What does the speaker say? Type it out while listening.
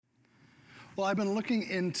Well, I've been looking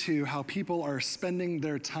into how people are spending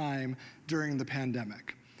their time during the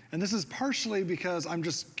pandemic. And this is partially because I'm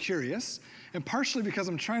just curious, and partially because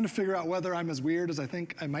I'm trying to figure out whether I'm as weird as I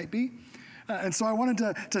think I might be. And so I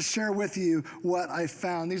wanted to share with you what I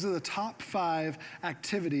found. These are the top 5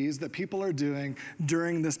 activities that people are doing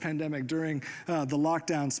during this pandemic, during the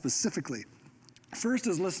lockdown specifically. First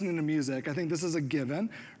is listening to music. I think this is a given,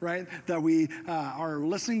 right? That we are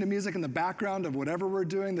listening to music in the background of whatever we're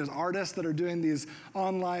doing. There's artists that are doing these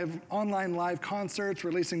online live concerts,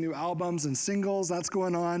 releasing new albums and singles. That's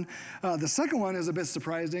going on. The second one is a bit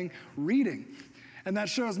surprising, reading. And that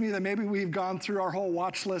shows me that maybe we've gone through our whole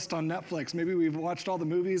watch list on Netflix. Maybe we've watched all the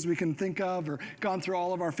movies we can think of or gone through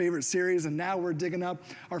all of our favorite series, and now we're digging up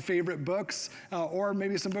our favorite books, or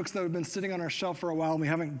maybe some books that have been sitting on our shelf for a while and we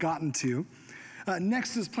haven't gotten to.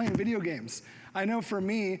 Next is playing video games. I know for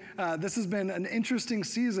me, this has been an interesting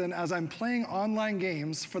season as I'm playing online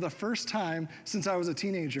games for the first time since I was a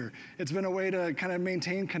teenager. It's been a way to kind of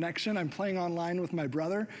maintain connection. I'm playing online with my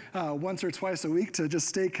brother once or twice a week to just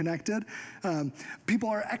stay connected. People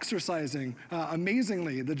are exercising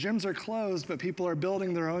amazingly. The gyms are closed, but people are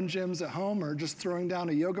building their own gyms at home or just throwing down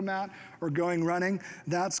a yoga mat or going running.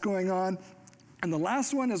 That's going on. And the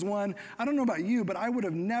last one is one, I don't know about you, but I would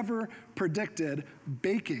have never predicted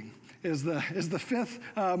baking is the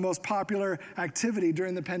 5th most popular activity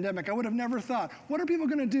during the pandemic. I would have never thought, what are people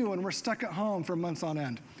gonna do when we're stuck at home for months on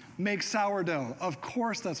end? Make sourdough. Of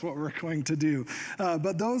course that's what we're going to do.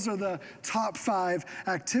 But those are the top 5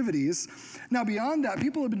 activities. Now beyond that,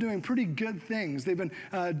 people have been doing pretty good things. They've been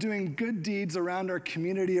doing good deeds around our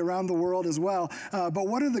community, around the world as well. But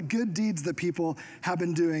what are the good deeds that people have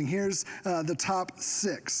been doing? Here's the top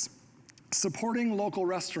 6. Supporting local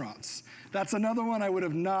restaurants. That's another one I would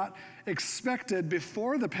have not expected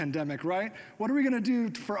before the pandemic, right? What are we gonna do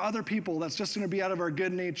for other people that's just gonna be out of our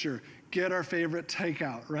good nature? Get our favorite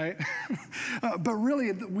takeout, right? But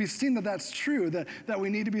really, we've seen that that's true, that we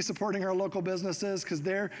need to be supporting our local businesses because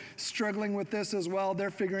they're struggling with this as well. They're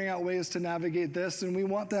figuring out ways to navigate this, and we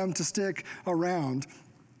want them to stick around.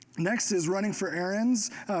 Next is running for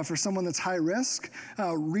errands for someone that's high risk,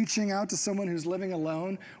 reaching out to someone who's living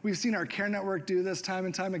alone. We've seen our Care Network do this time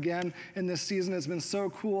and time again in this season. It's been so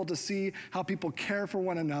cool to see how people care for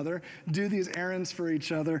one another, do these errands for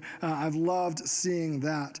each other. I've loved seeing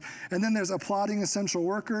that. And then there's applauding essential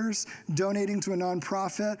workers, donating to a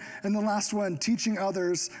nonprofit, and the last one, teaching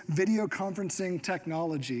others video conferencing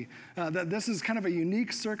technology. That this is kind of a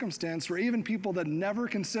unique circumstance where even people that never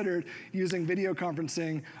considered using video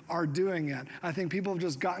conferencing are doing it. I think people have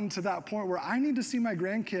just gotten to that point where I need to see my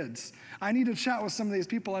grandkids. I need to chat with some of these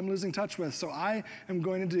people I'm losing touch with. So I am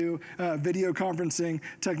going to do video conferencing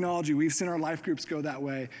technology. We've seen our life groups go that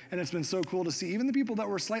way. And it's been so cool to see even the people that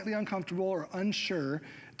were slightly uncomfortable or unsure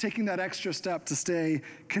taking that extra step to stay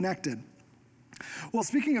connected. Well,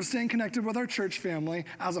 speaking of staying connected with our church family,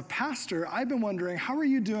 as a pastor, I've been wondering, how are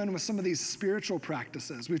you doing with some of these spiritual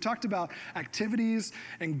practices? We've talked about activities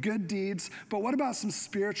and good deeds, but what about some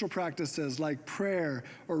spiritual practices like prayer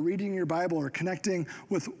or reading your Bible or connecting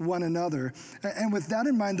with one another? And with that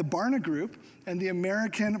in mind, the Barna Group and the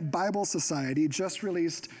American Bible Society just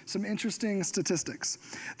released some interesting statistics.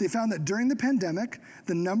 They found that during the pandemic,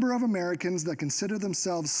 the number of Americans that consider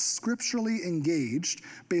themselves scripturally engaged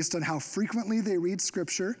based on how frequently they read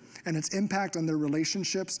scripture and its impact on their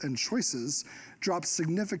relationships and choices dropped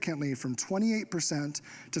significantly from 28%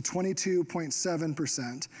 to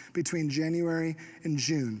 22.7% between January and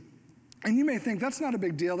June. And you may think that's not a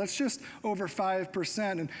big deal, that's just over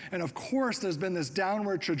 5%. And of course, there's been this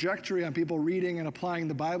downward trajectory on people reading and applying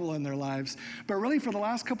the Bible in their lives. But really for the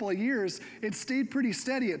last couple of years, it stayed pretty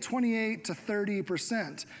steady at 28 to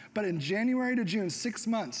 30%. But in January to June, 6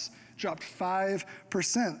 months, dropped 5%.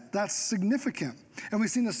 That's significant. And we've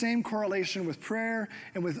seen the same correlation with prayer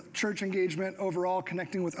and with church engagement overall,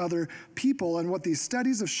 connecting with other people. And what these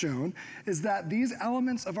studies have shown is that these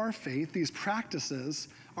elements of our faith, these practices,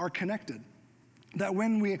 are connected. That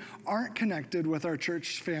when we aren't connected with our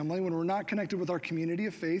church family, when we're not connected with our community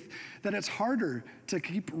of faith, that it's harder to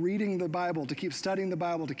keep reading the Bible, to keep studying the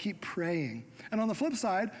Bible, to keep praying. And on the flip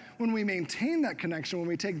side, when we maintain that connection, when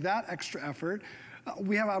we take that extra effort,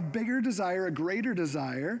 we have a bigger desire, a greater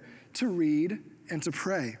desire to read and to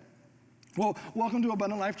pray. Well, welcome to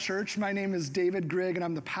Abundant Life Church. My name is David Grigg, and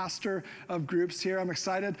I'm the pastor of groups here. I'm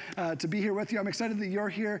excited to be here with you. I'm excited that you're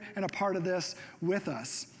here and a part of this with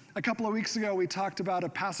us. A couple of weeks ago, we talked about a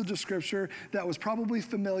passage of scripture that was probably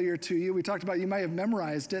familiar to you. We talked about, you might have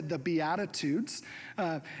memorized it, the Beatitudes.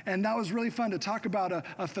 And that was really fun to talk about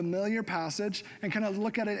a familiar passage and kind of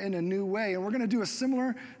look at it in a new way. And we're going to do a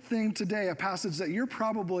similar thing today, a passage that you're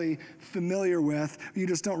probably familiar with. You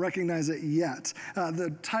just don't recognize it yet.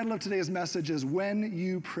 The title of today's message is When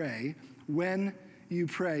You Pray. When you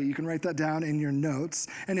pray. You can write that down in your notes.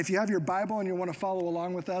 And if you have your Bible and you want to follow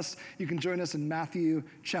along with us, you can join us in Matthew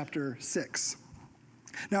chapter 6.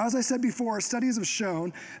 Now, as I said before, studies have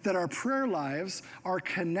shown that our prayer lives are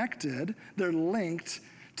connected, they're linked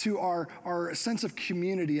to our sense of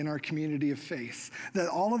community and our community of faith. That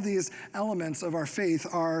all of these elements of our faith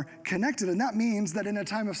are connected. And that means that in a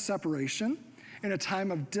time of separation, in a time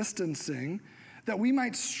of distancing, that we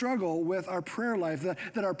might struggle with our prayer life,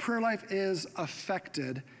 that our prayer life is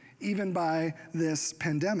affected even by this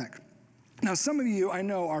pandemic. Now, some of you I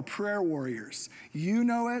know are prayer warriors. You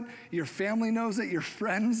know it, your family knows it, your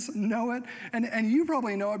friends know it, and you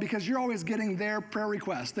probably know it because you're always getting their prayer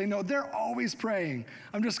requests. They know they're always praying.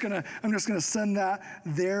 I'm just gonna send that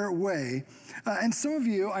their way. And some of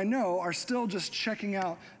you I know are still just checking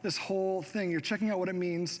out this whole thing. You're checking out what it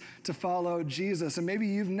means to follow Jesus, and maybe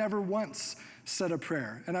you've never once said a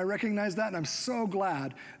prayer. And I recognize that, and I'm so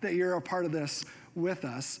glad that you're a part of this with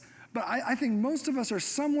us. But I think most of us are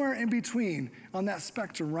somewhere in between on that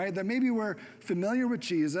spectrum, right? That maybe we're familiar with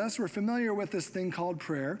Jesus, we're familiar with this thing called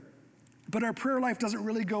prayer, but our prayer life doesn't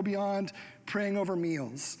really go beyond praying over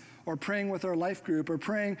meals, or praying with our life group, or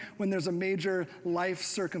praying when there's a major life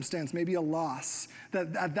circumstance, maybe a loss.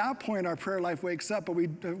 That at that point our prayer life wakes up, but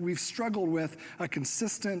we've struggled with a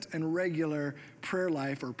consistent and regular prayer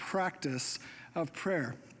life or practice of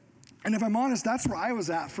prayer. And if I'm honest, that's where I was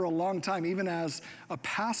at for a long time. Even as a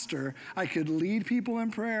pastor, I could lead people in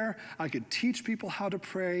prayer, I could teach people how to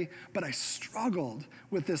pray, but I struggled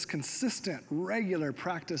with this consistent, regular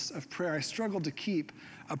practice of prayer. I struggled to keep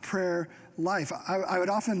a prayer life. I would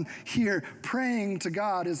often hear praying to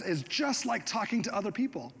God is just like talking to other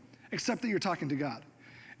people, except that you're talking to God.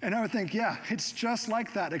 And I would think, yeah, it's just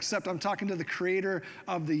like that, except I'm talking to the creator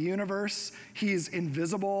of the universe. He's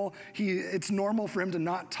invisible. It's normal for him to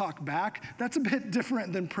not talk back. That's a bit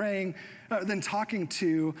different than praying, than talking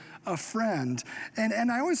to a friend.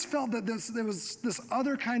 And I always felt that there was this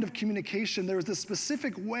other kind of communication. There was this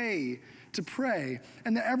specific way to pray,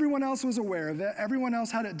 and that everyone else was aware of it. Everyone else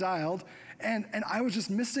had it dialed, and I was just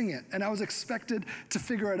missing it. And I was expected to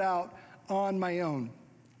figure it out on my own.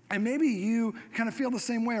 And maybe you kind of feel the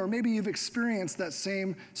same way, or maybe you've experienced that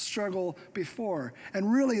same struggle before.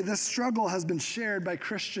 And really, this struggle has been shared by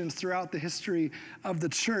Christians throughout the history of the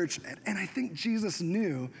church. And I think Jesus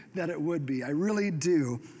knew that it would be. I really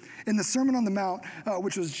do. In the Sermon on the Mount,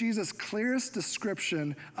 which was Jesus' clearest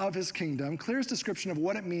description of his kingdom, clearest description of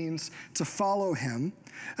what it means to follow him,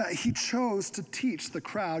 he chose to teach the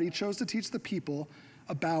crowd, he chose to teach the people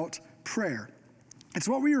about prayer. It's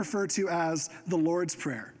what we refer to as the Lord's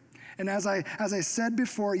Prayer. And as I said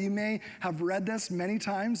before, you may have read this many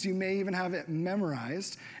times. You may even have it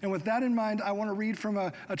memorized. And with that in mind, I want to read from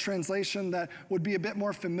a translation that would be a bit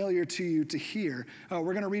more familiar to you to hear.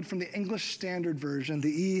 We're going to read from the English Standard Version,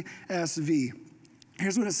 the ESV.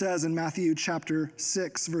 Here's what it says in Matthew chapter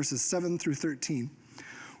 6, verses 7 through 13.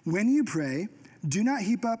 When you pray, do not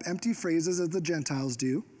heap up empty phrases as the Gentiles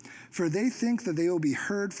do, for they think that they will be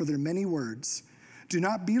heard for their many words. Do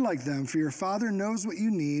not be like them, for your Father knows what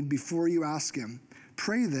you need before you ask him.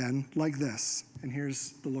 Pray then like this. And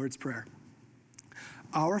here's the Lord's Prayer.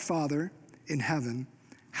 Our Father in heaven,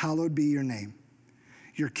 hallowed be your name.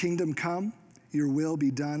 Your kingdom come, your will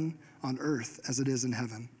be done on earth as it is in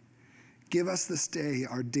heaven. Give us this day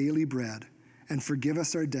our daily bread, and forgive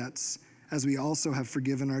us our debts, as we also have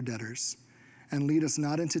forgiven our debtors. And lead us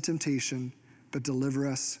not into temptation, but deliver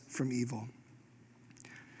us from evil.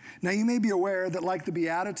 Now, you may be aware that like the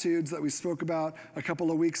Beatitudes that we spoke about a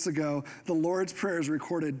couple of weeks ago, the Lord's Prayer is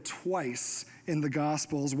recorded twice in the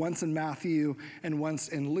Gospels, once in Matthew and once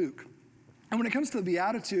in Luke. And when it comes to the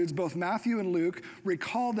Beatitudes, both Matthew and Luke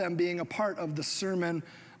recall them being a part of the Sermon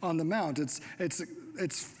on the Mount.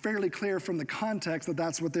 It's fairly clear from the context that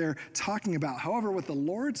that's what they're talking about. However, with the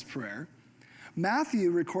Lord's Prayer,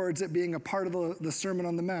 Matthew records it being a part of the Sermon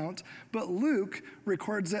on the Mount, but Luke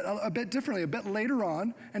records it a bit differently, a bit later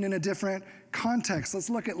on, and in a different context. Let's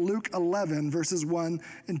look at Luke 11, verses 1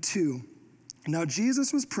 and 2. Now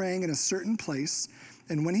Jesus was praying in a certain place,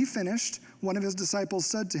 and when he finished, one of his disciples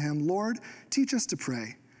said to him, Lord, teach us to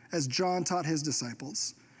pray, as John taught his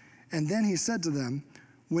disciples. And then he said to them,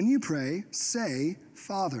 when you pray, say,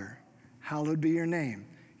 Father, hallowed be your name,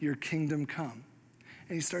 your kingdom come.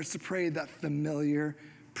 And he starts to pray that familiar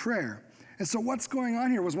prayer. And so what's going on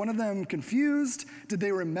here? Was one of them confused? Did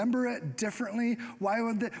they remember it differently? Why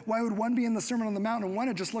would one be in the Sermon on the Mount and one,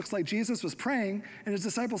 it just looks like Jesus was praying and his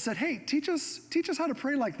disciples said, hey, teach us how to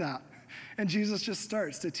pray like that. And Jesus just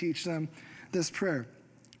starts to teach them this prayer.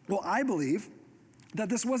 Well, I believe that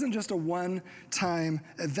this wasn't just a one-time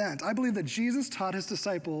event. I believe that Jesus taught his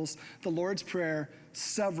disciples the Lord's Prayer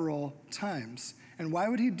several times. And why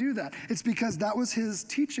would he do that? It's because that was his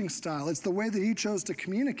teaching style. It's the way that he chose to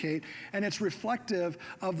communicate, and it's reflective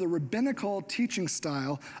of the rabbinical teaching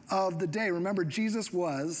style of the day. Remember, Jesus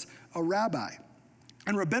was a rabbi.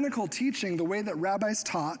 And rabbinical teaching, the way that rabbis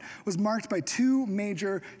taught, was marked by two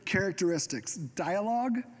major characteristics: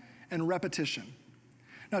 dialogue and repetition.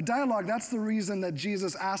 Now, dialogue, that's the reason that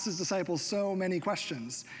Jesus asked his disciples so many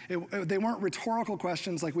questions. They weren't rhetorical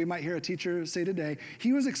questions like we might hear a teacher say today.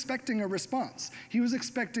 He was expecting a response. He was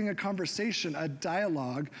expecting a conversation, a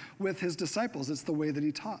dialogue with his disciples. It's the way that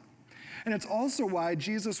he taught. And it's also why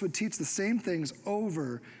Jesus would teach the same things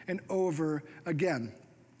over and over again.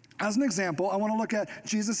 As an example, I want to look at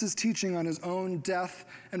Jesus' teaching on his own death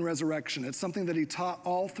and resurrection. It's something that he taught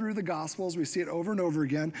all through the Gospels. We see it over and over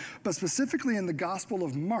again. But specifically in the Gospel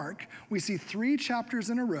of Mark, we see 3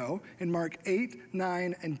 chapters in a row, in Mark 8,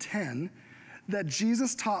 9, and 10, that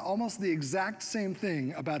Jesus taught almost the exact same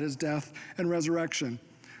thing about his death and resurrection.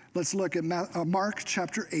 Let's look at Mark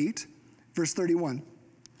chapter 8, verse 31.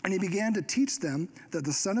 And he began to teach them that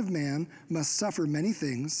the Son of Man must suffer many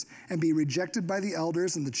things and be rejected by the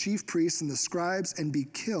elders and the chief priests and the scribes and be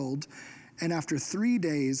killed, and after 3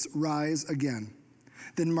 days rise again.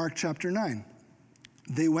 Then Mark chapter 9.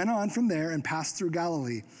 They went on from there and passed through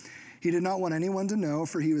Galilee. He did not want anyone to know,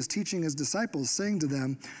 for he was teaching his disciples, saying to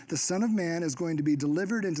them, the Son of Man is going to be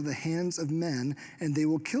delivered into the hands of men, and they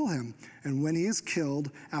will kill him. And when he is killed,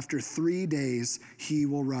 after 3 days, he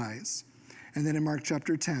will rise. And then in Mark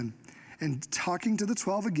chapter 10, and talking to the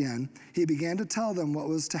 12 again, he began to tell them what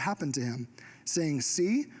was to happen to him, saying,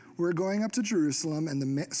 see, we're going up to Jerusalem, and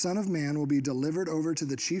the Son of Man will be delivered over to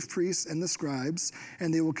the chief priests and the scribes,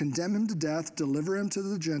 and they will condemn him to death, deliver him to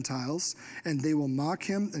the Gentiles, and they will mock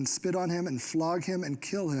him and spit on him and flog him and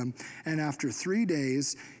kill him, and after 3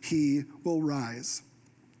 days he will rise.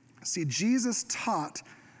 See, Jesus taught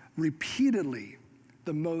repeatedly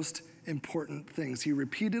the most important things. He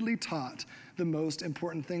repeatedly taught the most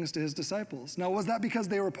important things to his disciples. Now, was that because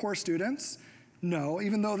they were poor students? No,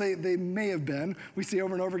 even though they may have been. We see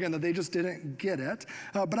over and over again that they just didn't get it.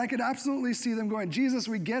 But I could absolutely see them going, Jesus,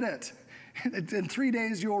 we get it. In 3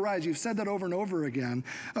 days you will rise. You've said that over and over again.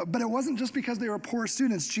 But it wasn't just because they were poor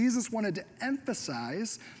students. Jesus wanted to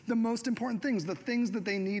emphasize the most important things, the things that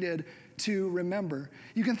they needed to remember.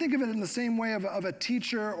 You can think of it in the same way of a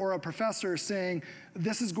teacher or a professor saying,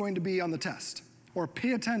 this is going to be on the test, or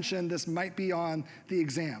pay attention, this might be on the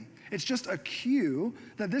exam. It's just a cue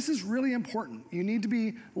that this is really important. You need to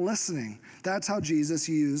be listening. That's how Jesus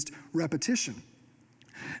used repetition.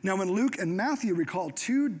 Now, when Luke and Matthew recall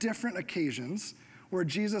 2 different occasions where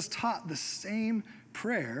Jesus taught the same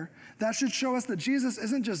prayer, that should show us that Jesus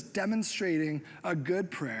isn't just demonstrating a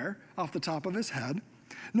good prayer off the top of his head.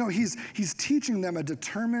 No, he's teaching them a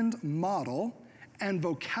determined model and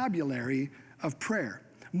vocabulary of prayer.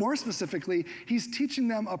 More specifically, he's teaching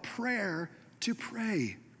them a prayer to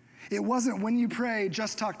pray. It wasn't when you pray,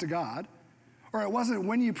 just talk to God. Or it wasn't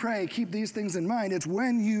when you pray, keep these things in mind. It's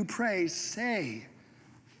when you pray, say,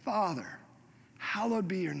 Father, hallowed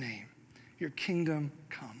be your name. Your kingdom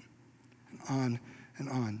come. And on and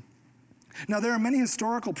on. Now, there are many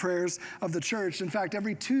historical prayers of the church. In fact,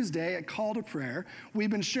 every Tuesday at Call to Prayer, we've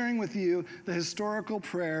been sharing with you the historical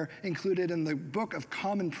prayer included in the Book of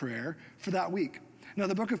Common Prayer for that week. Now,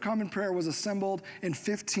 the Book of Common Prayer was assembled in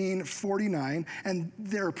 1549, and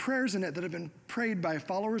there are prayers in it that have been prayed by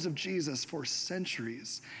followers of Jesus for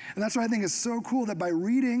centuries. And that's why I think it's so cool that by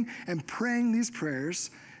reading and praying these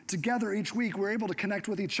prayers together each week, we're able to connect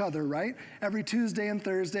with each other, right? Every Tuesday and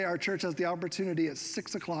Thursday, our church has the opportunity at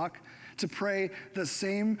 6 o'clock to pray the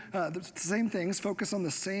same things, focus on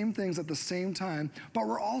the same things at the same time, but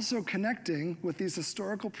we're also connecting with these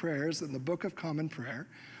historical prayers in the Book of Common Prayer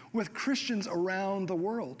with Christians around the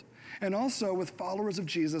world, and also with followers of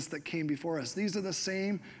Jesus that came before us. These are the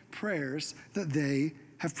same prayers that they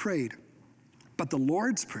have prayed. But the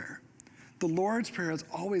Lord's Prayer has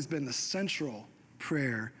always been the central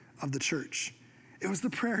prayer of the church. It was the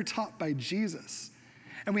prayer taught by Jesus.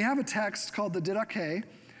 And we have a text called the Didache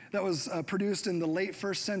that was produced in the late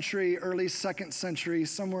 1st century, early 2nd century,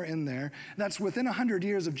 somewhere in there. That's within 100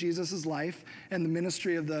 years of Jesus' life and the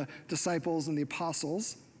ministry of the disciples and the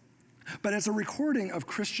apostles. But it's a recording of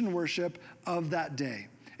Christian worship of that day.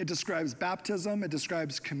 It describes baptism, it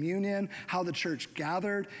describes communion, how the church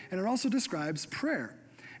gathered, and it also describes prayer.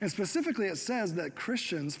 And specifically, it says that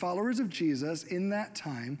Christians, followers of Jesus in that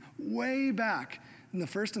time, way back in the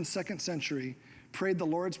 1st and 2nd century, prayed the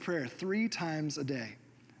Lord's Prayer 3 times a day,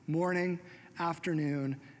 morning,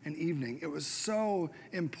 afternoon, and evening. It was so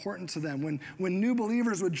important to them. When new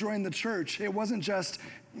believers would join the church, it wasn't just,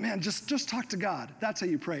 man, just talk to God. That's how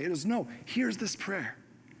you pray. It was, no, here's this prayer.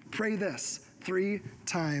 Pray this 3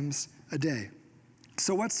 times a day.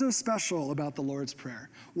 So what's so special about the Lord's Prayer?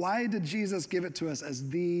 Why did Jesus give it to us as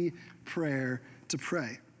the prayer to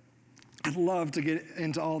pray? I'd love to get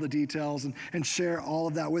into all the details and share all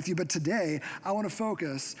of that with you, but today I want to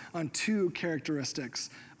focus on 2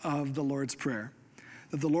 characteristics of the Lord's Prayer.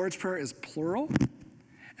 That the Lord's Prayer is plural,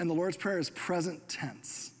 and the Lord's Prayer is present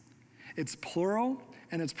tense. It's plural,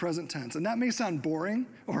 and it's present tense. And that may sound boring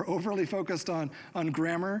or overly focused on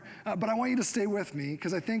grammar, but I want you to stay with me,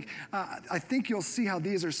 because I think you'll see how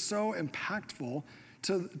these are so impactful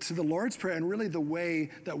to the Lord's Prayer and really the way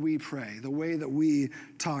that we pray, the way that we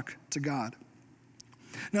talk to God.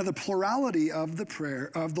 Now, the plurality of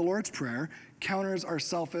the Lord's Prayer counters our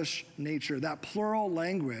selfish nature. That plural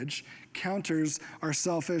language counters our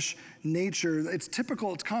selfish nature. It's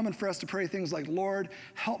common for us to pray things like, Lord,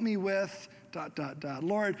 help me with, ...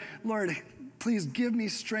 Lord, please give me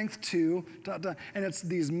strength to, ... And it's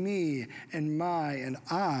these me and my and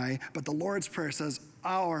I, but the Lord's Prayer says,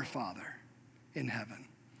 our Father in heaven.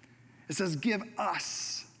 It says, give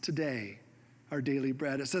us today our daily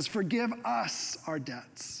bread. It says, forgive us our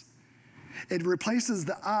debts. It replaces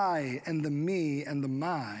the I and the me and the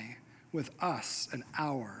my with us and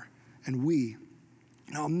our and we.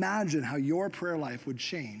 Now imagine how your prayer life would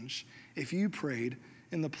change if you prayed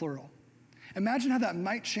in the plural. Imagine how that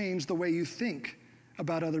might change the way you think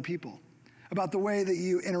about other people, about the way that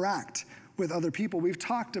you interact with other people. We've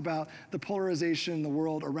talked about the polarization in the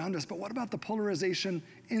world around us, but what about the polarization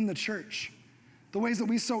in the church? The ways that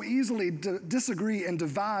we so easily disagree and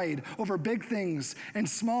divide over big things and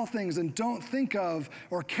small things and don't think of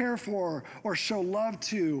or care for or show love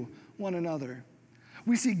to one another.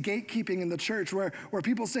 We see gatekeeping in the church where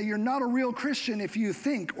people say you're not a real Christian if you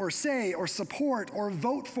think or say or support or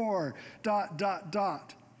vote for ...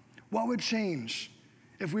 What would change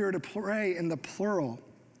if we were to pray in the plural?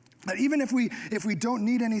 That even if we don't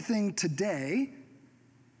need anything today,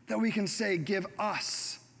 that we can say, give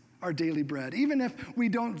us our daily bread. Even if we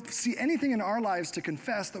don't see anything in our lives to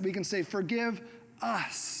confess, that we can say, forgive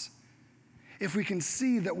us. If we can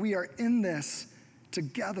see that we are in this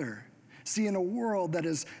together. See, in a world that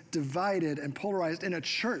is divided and polarized, in a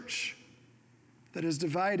church that is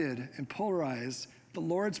divided and polarized, the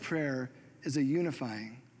Lord's Prayer is a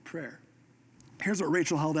unifying prayer. Here's what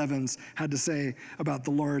Rachel Held Evans had to say about the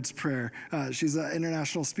Lord's Prayer. She's an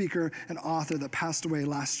international speaker and author that passed away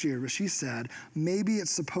last year, but she said, maybe it's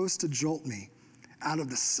supposed to jolt me out of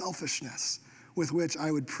the selfishness with which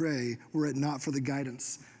I would pray were it not for the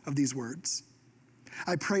guidance of these words.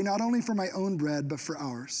 I pray not only for my own bread, but for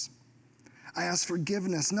ours. I ask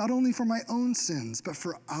forgiveness not only for my own sins, but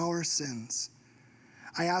for our sins.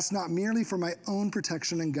 I ask not merely for my own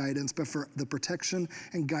protection and guidance, but for the protection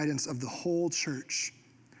and guidance of the whole church.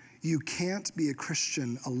 You can't be a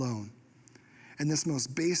Christian alone. And this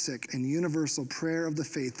most basic and universal prayer of the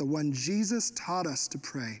faith, the one Jesus taught us to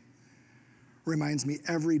pray, reminds me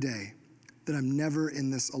every day that I'm never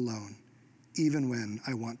in this alone, even when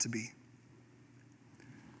I want to be.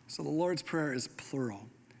 So the Lord's Prayer is plural.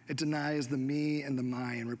 It denies the me and the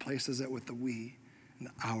my and replaces it with the we and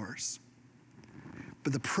the ours.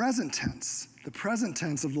 But the present tense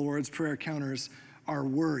of the Lord's Prayer counters our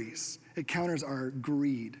worries. It counters our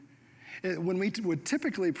greed. When we would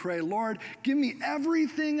typically pray, Lord, give me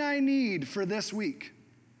everything I need for this week.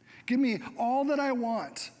 Give me all that I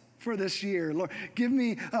want for this year. Lord, give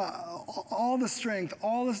me all the strength,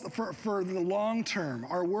 all this for the long term,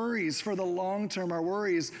 our worries for the long term, our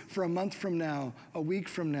worries for a month from now, a week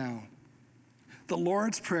from now. The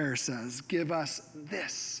Lord's Prayer says, give us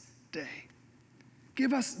this day.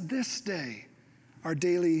 Give us this day our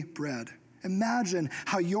daily bread. Imagine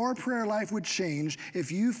how your prayer life would change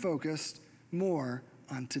if you focused more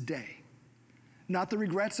on today. Not the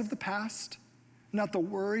regrets of the past, not the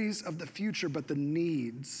worries of the future, but the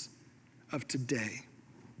needs of today.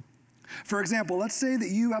 For example, let's say that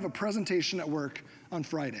you have a presentation at work on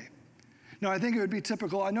Friday. Now, I think it would be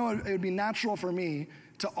typical, I know it would be natural for me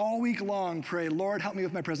to all week long pray, Lord, help me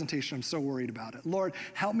with my presentation. I'm so worried about it. Lord,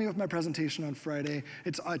 help me with my presentation on Friday.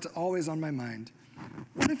 It's always on my mind.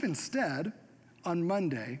 What if instead, on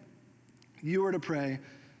Monday, you were to pray,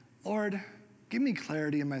 Lord, give me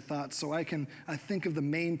clarity in my thoughts so I can think of the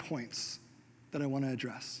main points that I want to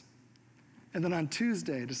address. And then on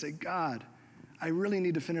Tuesday to say, God, I really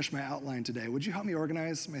need to finish my outline today. Would you help me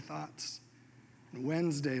organize my thoughts? And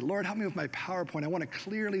Wednesday, Lord, help me with my PowerPoint. I want to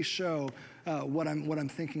clearly show what I'm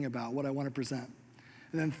thinking about, what I want to present.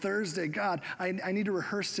 And then Thursday, God, I need to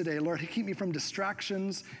rehearse today. Lord, keep me from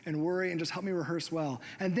distractions and worry and just help me rehearse well.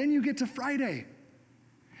 And then you get to Friday.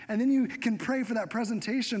 And then you can pray for that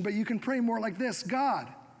presentation, but you can pray more like this. God,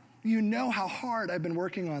 you know how hard I've been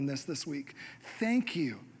working on this week. Thank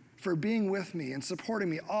you for being with me and supporting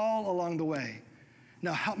me all along the way.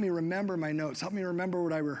 Now help me remember my notes. Help me remember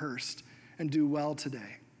what I rehearsed and do well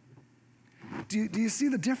today. Do you see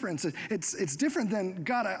the difference? It's different than,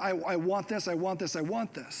 God, I want this, I want this, I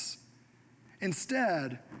want this.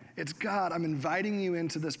 Instead, it's, God, I'm inviting you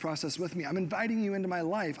into this process with me. I'm inviting you into my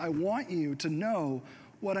life. I want you to know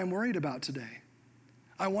what I'm worried about today.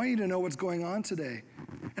 I want you to know what's going on today.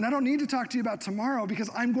 And I don't need to talk to you about tomorrow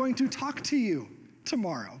because I'm going to talk to you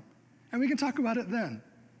tomorrow. And we can talk about it then.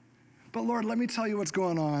 But Lord, let me tell you what's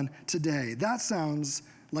going on today. That sounds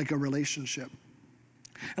like a relationship.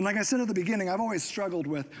 And like I said at the beginning, I've always struggled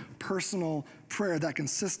with personal prayer, that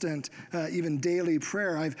consistent, even daily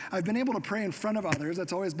prayer. I've been able to pray in front of others.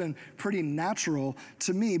 That's always been pretty natural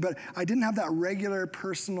to me, but I didn't have that regular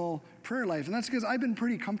personal prayer life. And that's because I've been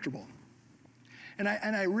pretty comfortable. And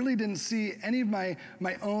I really didn't see any of my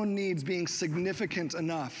own needs being significant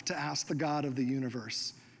enough to ask the God of the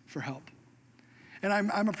universe for help. And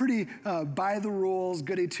I'm a pretty by the rules,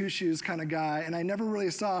 goody two shoes kind of guy, and I never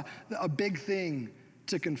really saw a big thing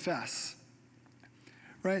to confess,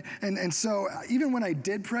 right? And so even when I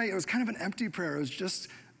did pray, it was kind of an empty prayer. It was just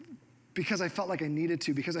because I felt like I needed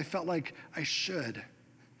to, because I felt like I should.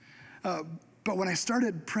 But when I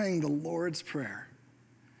started praying the Lord's Prayer,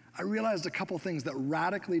 I realized a couple things that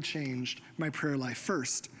radically changed my prayer life.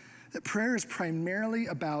 First, that prayer is primarily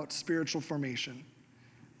about spiritual formation,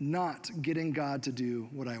 not getting God to do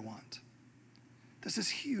what I want. This is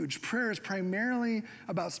huge. Prayer is primarily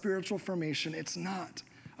about spiritual formation. It's not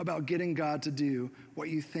about getting God to do what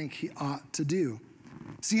you think he ought to do.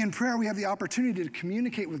 See, in prayer, we have the opportunity to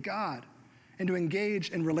communicate with God and to engage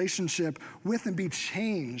in relationship with and be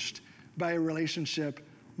changed by a relationship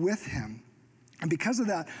with him. And because of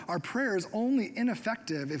that, our prayer is only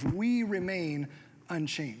ineffective if we remain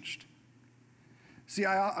unchanged. See,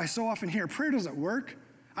 I so often hear, prayer doesn't work.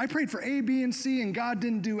 I prayed for A, B, and C, and God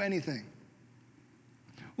didn't do anything.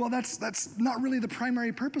 Well, that's not really the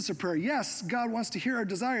primary purpose of prayer. Yes, God wants to hear our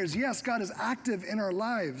desires. Yes, God is active in our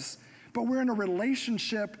lives, but we're in a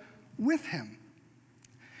relationship with him.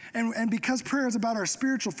 And because prayer is about our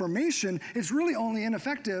spiritual formation, it's really only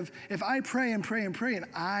ineffective if I pray and pray and pray and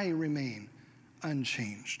I remain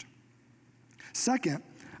unchanged. Second,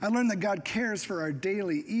 I learned that God cares for our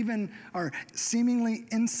daily, even our seemingly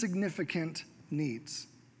insignificant needs.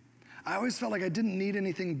 I always felt like I didn't need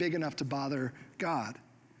anything big enough to bother God.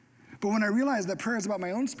 But when I realized that prayer is about my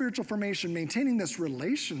own spiritual formation, maintaining this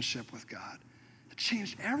relationship with God, it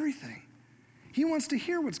changed everything. He wants to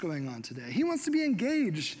hear what's going on today. He wants to be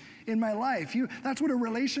engaged in my life. That's what a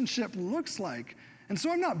relationship looks like. And so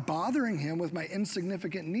I'm not bothering him with my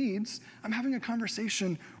insignificant needs. I'm having a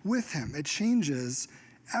conversation with him. It changes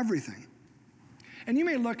everything. And you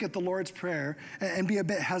may look at the Lord's Prayer and be a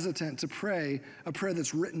bit hesitant to pray a prayer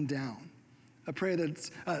that's written down, a prayer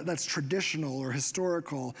that's traditional or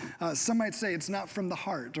historical. Some might say it's not from the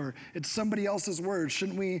heart, or it's somebody else's words.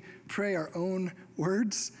 Shouldn't we pray our own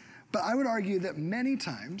words? But I would argue that many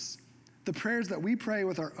times, the prayers that we pray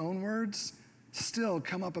with our own words still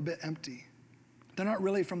come up a bit empty. They're not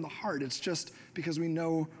really from the heart. It's just because we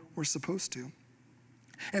know we're supposed to.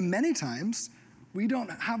 And many times, we don't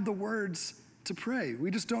have the words to pray. We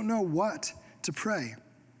just don't know what to pray.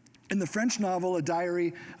 In the French novel, A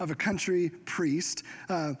Diary of a Country Priest,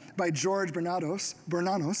 by George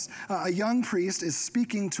Bernanos, a young priest is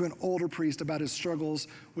speaking to an older priest about his struggles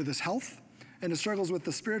with his health and his struggles with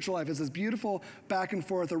the spiritual life. It's this beautiful back and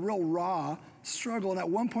forth, a real raw struggle. And at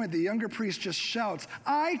one point, the younger priest just shouts,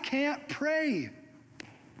 "I can't pray."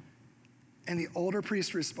 And the older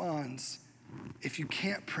priest responds, "If you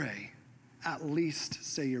can't pray, at least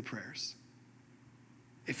say your prayers.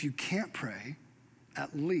 If you can't pray,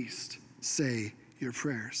 at least say your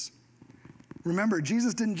prayers." Remember,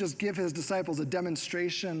 Jesus didn't just give his disciples a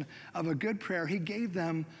demonstration of a good prayer. He gave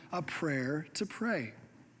them a prayer to pray.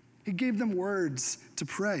 He gave them words to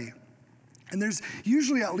pray. And there's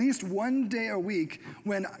usually at least one day a week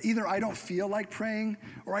when either I don't feel like praying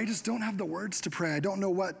or I just don't have the words to pray. I don't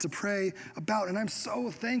know what to pray about. And I'm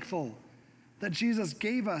so thankful that Jesus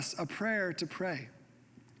gave us a prayer to pray.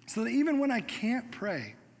 so that even when I can't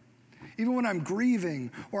pray, even when I'm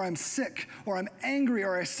grieving or I'm sick or I'm angry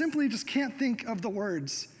or I simply just can't think of the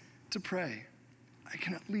words to pray, I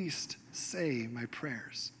can at least say my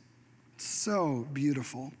prayers. It's so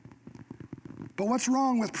beautiful. But what's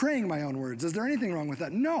wrong with praying my own words? Is there anything wrong with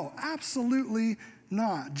that? No, absolutely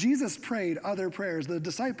not. Jesus prayed other prayers. The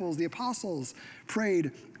disciples, the apostles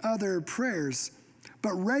prayed other prayers.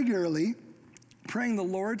 But regularly, praying the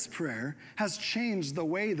Lord's Prayer has changed the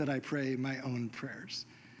way that I pray my own prayers.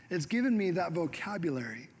 It's given me that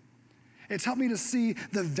vocabulary. It's helped me to see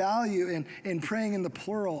the value in praying in the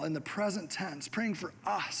plural, in the present tense, praying for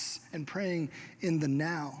us and praying in the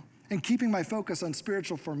now, and keeping my focus on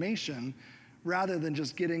spiritual formation rather than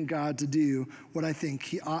just getting God to do what I think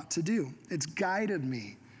he ought to do. It's guided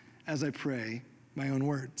me as I pray my own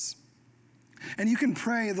words. And you can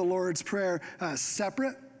pray the Lord's Prayer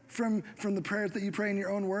separate from the prayers that you pray in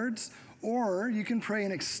your own words, or you can pray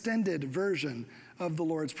an extended version of the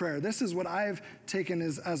Lord's Prayer. This is what I've taken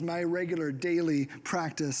as my regular daily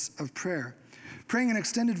practice of prayer. Praying an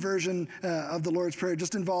extended version of the Lord's Prayer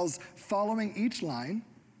just involves following each line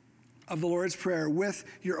of the Lord's Prayer with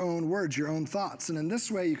your own words, your own thoughts. And in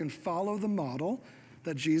this way, you can follow the model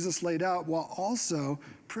that Jesus laid out while also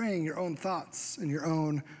praying your own thoughts and your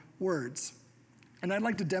own words. And I'd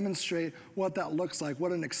like to demonstrate what that looks like,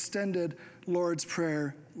 what an extended Lord's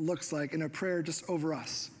Prayer looks like in a prayer just over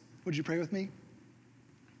us. Would you pray with me?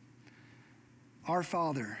 Our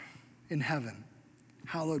Father in heaven,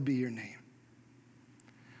 hallowed be your name.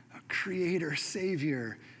 A Creator,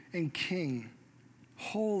 Savior, and King,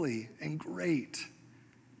 holy and great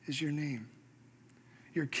is your name.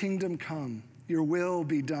 Your kingdom come, your will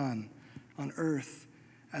be done on earth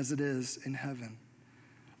as it is in heaven.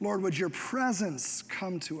 Lord, would your presence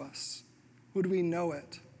come to us? Would we know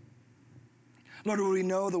it? Lord, would we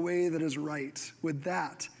know the way that is right? Would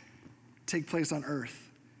that take place on earth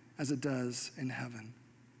as it does in heaven?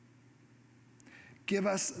 Give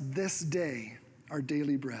us this day our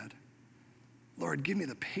daily bread. Lord, give me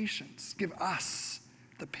the patience. Give us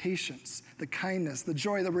the patience, the kindness, the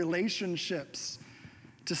joy, the relationships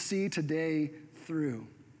to see today through.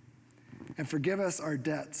 And forgive us our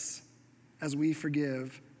debts as we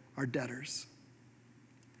forgive our debtors.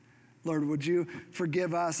 Lord, would you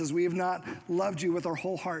forgive us as we have not loved you with our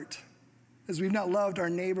whole heart, as we've not loved our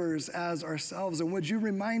neighbors as ourselves, and would you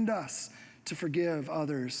remind us to forgive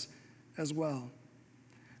others as well.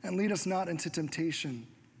 And lead us not into temptation,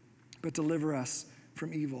 but deliver us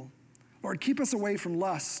from evil. Lord, keep us away from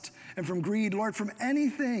lust and from greed, Lord, from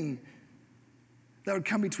anything that would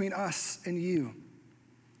come between us and you.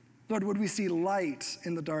 Lord, would we see light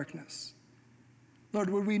in the darkness? Lord,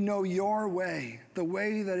 would we know your way, the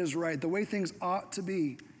way that is right, the way things ought to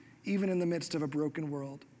be, even in the midst of a broken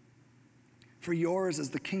world? For yours is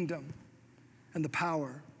the kingdom and the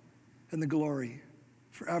power and the glory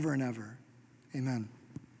forever and ever. Amen.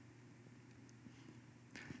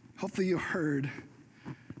 Hopefully you heard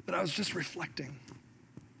that I was just reflecting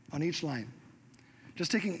on each line.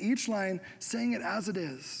 Just taking each line, saying it as it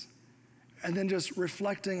is, and then just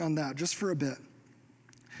reflecting on that just for a bit.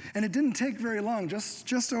 And it didn't take very long,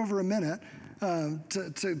 just over a minute,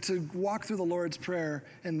 to walk through the Lord's Prayer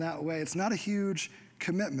in that way. It's not a huge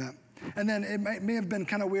commitment. And then it may have been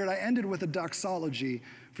kind of weird. I ended with a doxology.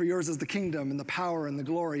 For yours is the kingdom and the power and the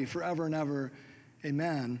glory forever and ever.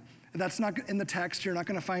 Amen. That's not in the text. You're not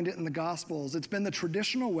going to find it in the Gospels. It's been the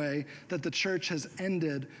traditional way that the church has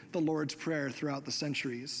ended the Lord's Prayer throughout the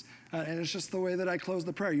centuries. And it's just the way that I close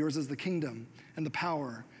the prayer. Yours is the kingdom and the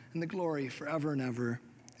power and the glory forever and ever.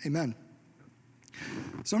 Amen.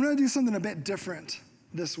 So I'm going to do something a bit different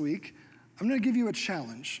this week. I'm going to give you a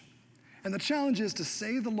challenge. And the challenge is to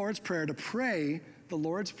say the Lord's Prayer, to pray the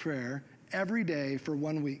Lord's Prayer every day for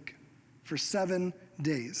 1 week, for 7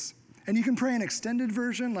 days. And you can pray an extended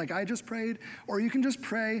version like I just prayed, or you can just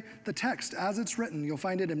pray the text as it's written. You'll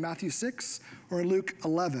find it in Matthew 6 or in Luke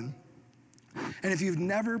 11. And if you've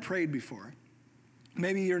never prayed before,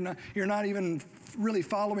 maybe you're not even really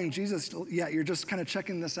following Jesus yet, you're just kind of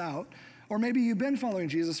checking this out. Or maybe you've been following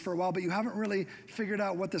Jesus for a while, but you haven't really figured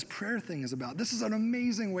out what this prayer thing is about. This is an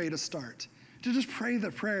amazing way to start, to just pray the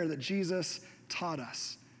prayer that Jesus taught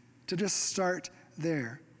us, to just start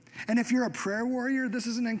there. And if you're a prayer warrior, this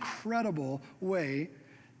is an incredible way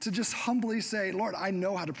to just humbly say, Lord, I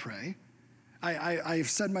know how to pray. I've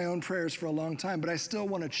said my own prayers for a long time, but I still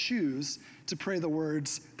want to choose to pray the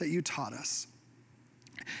words that you taught us.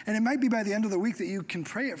 And it might be by the end of the week that you can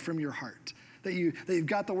pray it from your heart, that you've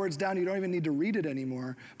got the words down, you don't even need to read it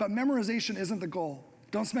anymore. But memorization isn't the goal.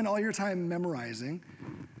 Don't spend all your time memorizing.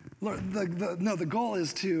 The goal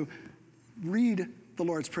is to read the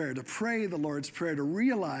Lord's Prayer, to pray the Lord's Prayer, to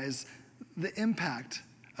realize the impact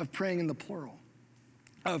of praying in the plural,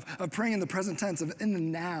 of praying in the present tense, of in the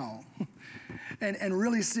now, and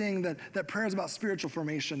really seeing that prayer is about spiritual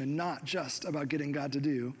formation and not just about getting God to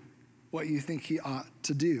do what you think he ought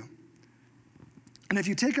to do. And if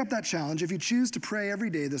you take up that challenge, if you choose to pray every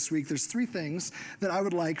day this week, there's 3 things that I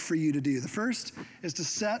would like for you to do. The first is to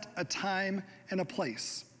set a time and a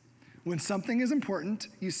place. When something is important,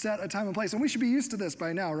 you set a time and place. And we should be used to this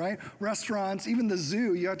by now, right? Restaurants, even the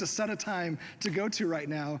zoo, you have to set a time to go to right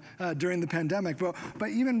now during the pandemic. But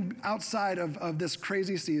even outside of this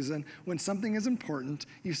crazy season, when something is important,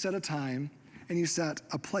 you set a time and you set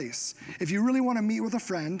a place. If you really want to meet with a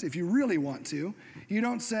friend, if you really want to, you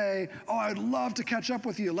don't say, oh, I'd love to catch up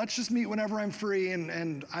with you. Let's just meet whenever I'm free,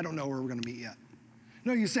 and I don't know where we're going to meet yet.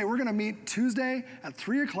 No, you say, we're going to meet Tuesday at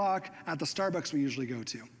 3 o'clock at the Starbucks we usually go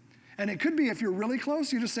to. And it could be, if you're really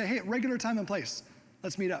close, you just say, hey, regular time and place.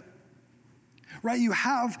 Let's meet up. Right? You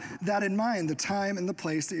have that in mind, the time and the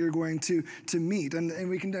place that you're going to meet. And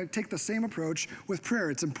we can take the same approach with prayer.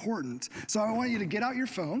 It's important. So I want you to get out your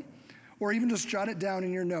phone, or even just jot it down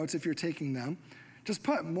in your notes if you're taking them. Just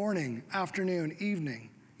put morning, afternoon,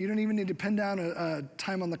 evening. You don't even need to pin down a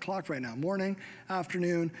time on the clock right now. Morning,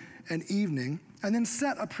 afternoon, and evening. And then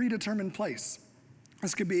set a predetermined place.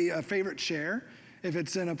 This could be a favorite chair, if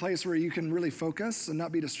it's in a place where you can really focus and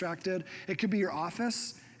not be distracted. It could be your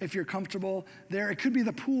office, if you're comfortable there. It could be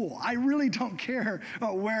the pool. I really don't care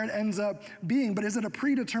where it ends up being, but is it a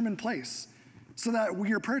predetermined place? So that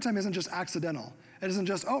your prayer time isn't just accidental. It isn't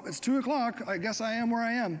just, oh, it's 2 o'clock, I guess I am where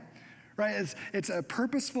I am, right? It's a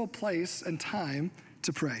purposeful place and time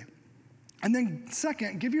to pray. And then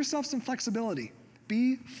second, give yourself some flexibility.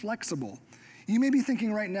 Be flexible. You may be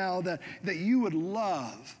thinking right now that you would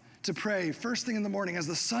love to pray first thing in the morning as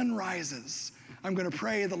the sun rises. I'm going to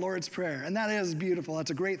pray the Lord's Prayer. And that is beautiful.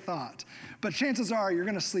 That's a great thought. But chances are you're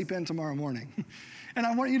going to sleep in tomorrow morning. And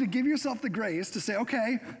I want you to give yourself the grace to say,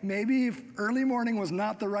 okay, maybe early morning was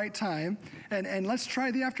not the right time, and let's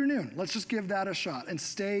try the afternoon. Let's just give that a shot and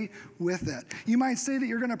stay with it. You might say that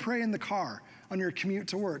you're going to pray in the car on your commute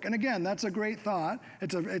to work. And again, that's a great thought.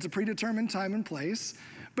 It's a predetermined time and place.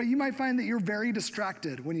 But you might find that you're very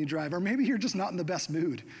distracted when you drive, or maybe you're just not in the best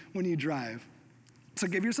mood when you drive. So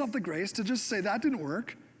give yourself the grace to just say, that didn't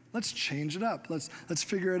work. Let's change it up. Let's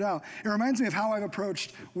figure it out. It reminds me of how I've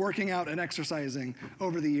approached working out and exercising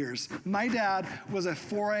over the years. My dad was a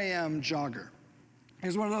 4 a.m. jogger. He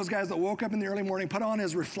was one of those guys that woke up in the early morning, put on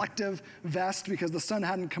his reflective vest because the sun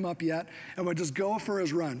hadn't come up yet, and would just go for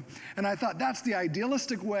his run. And I thought, that's the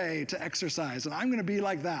idealistic way to exercise, and I'm going to be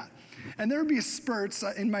like that. And there would be spurts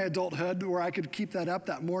in my adulthood where I could keep that up,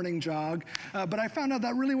 that morning jog, but I found out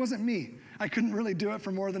that really wasn't me. I couldn't really do it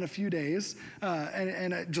for more than a few days,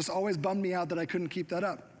 and it just always bummed me out that I couldn't keep that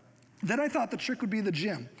up. Then I thought the trick would be the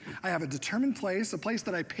gym. I have a determined place, a place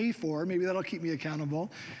that I pay for. Maybe that'll keep me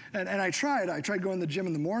accountable. And I tried. I tried going to the gym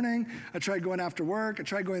in the morning. I tried going after work. I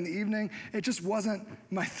tried going in the evening. It just wasn't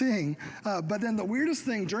my thing. But then the weirdest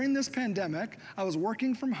thing, during this pandemic, I was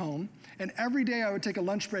working from home, and every day I would take a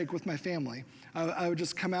lunch break with my family. I would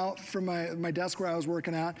just come out from my desk where I was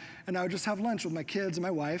working at, and I would just have lunch with my kids and my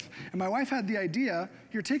wife. And my wife had the idea,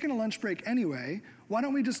 you're taking a lunch break anyway, why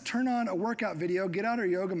don't we just turn on a workout video, get out our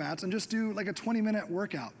yoga mats, and just do like a 20-minute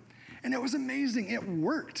workout? And it was amazing. It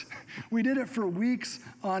worked. We did it for weeks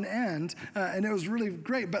on end, and it was really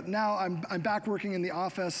great. But now I'm back working in the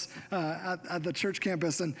office at the church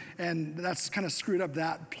campus, and that's kind of screwed up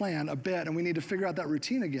that plan a bit, and we need to figure out that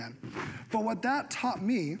routine again. But what that taught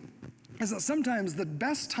me is that sometimes the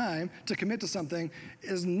best time to commit to something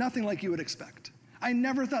is nothing like you would expect. I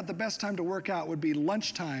never thought the best time to work out would be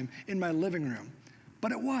lunchtime in my living room,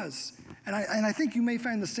 but it was. And I think you may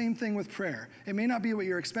find the same thing with prayer. It may not be what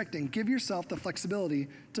you're expecting. Give yourself the flexibility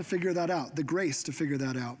to figure that out, the grace to figure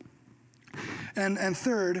that out. And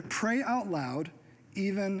third, pray out loud,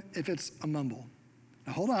 even if it's a mumble.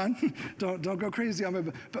 Now hold on, don't go crazy on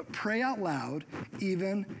me, but pray out loud,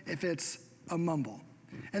 even if it's a mumble.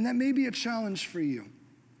 And that may be a challenge for you.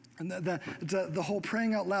 And the whole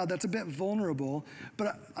praying out loud, that's a bit vulnerable,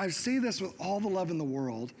 but I say this with all the love in the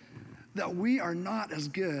world, that we are not as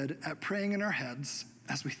good at praying in our heads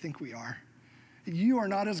as we think we are. You are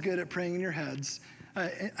not as good at praying in your heads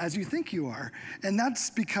as you think you are. And that's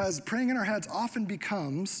because praying in our heads often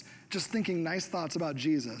becomes just thinking nice thoughts about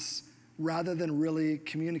Jesus rather than really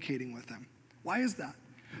communicating with him. Why is that?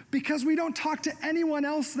 Because we don't talk to anyone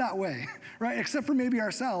else that way, right? Except for maybe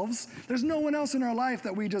ourselves. There's no one else in our life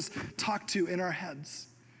that we just talk to in our heads.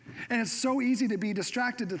 And it's so easy to be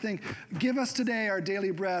distracted to think, give us today our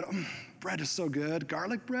daily bread. bread is so good.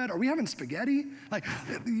 Garlic bread? Are we having spaghetti? Like,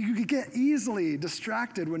 you could get easily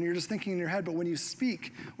distracted when you're just thinking in your head, but when you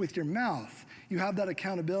speak with your mouth, you have that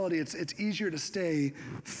accountability. It's easier to stay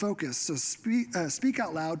focused. So speak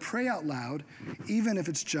out loud, pray out loud, even if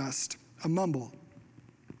it's just a mumble.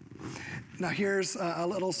 Now here's a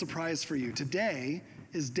little surprise for you. Today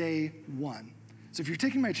is day 1. So if you're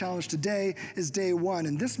taking my challenge, today is day 1.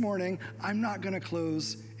 And this morning, I'm not going to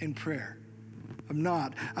close in prayer. I'm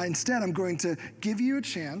not. Instead, I'm going to give you a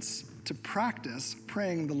chance to practice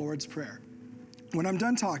praying the Lord's Prayer. When I'm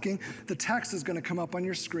done talking, the text is going to come up on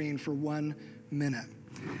your screen for 1 minute.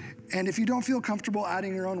 And if you don't feel comfortable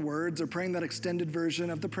adding your own words or praying that extended version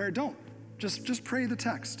of the prayer, don't. Just pray the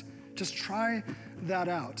text. Just try that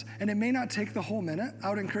out. And it may not take the whole minute. I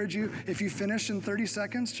would encourage you, if you finish in 30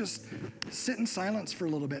 seconds, just sit in silence for a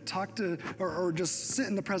little bit. Talk to, or just sit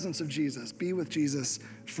in the presence of Jesus. Be with Jesus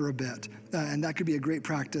for a bit. And that could be a great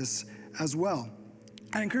practice as well.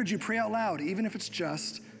 I encourage you, pray out loud, even if it's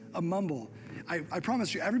just a mumble. I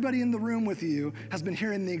promise you, everybody in the room with you has been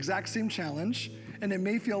hearing the exact same challenge, and it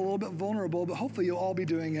may feel a little bit vulnerable, but hopefully you'll all be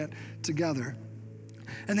doing it together.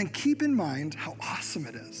 And then keep in mind how awesome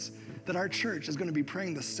it is that our church is going to be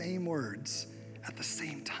praying the same words at the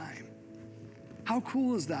same time. How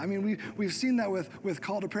cool is that? I mean, we've seen that with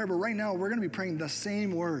Call to Prayer, but right now we're going to be praying the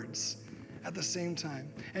same words at the same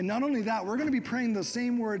time. And not only that, we're going to be praying the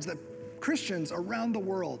same words that Christians around the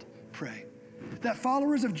world pray, that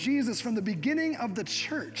followers of Jesus from the beginning of the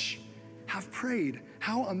church have prayed.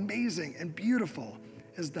 How amazing and beautiful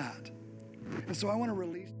is that? And so I want to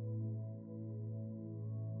release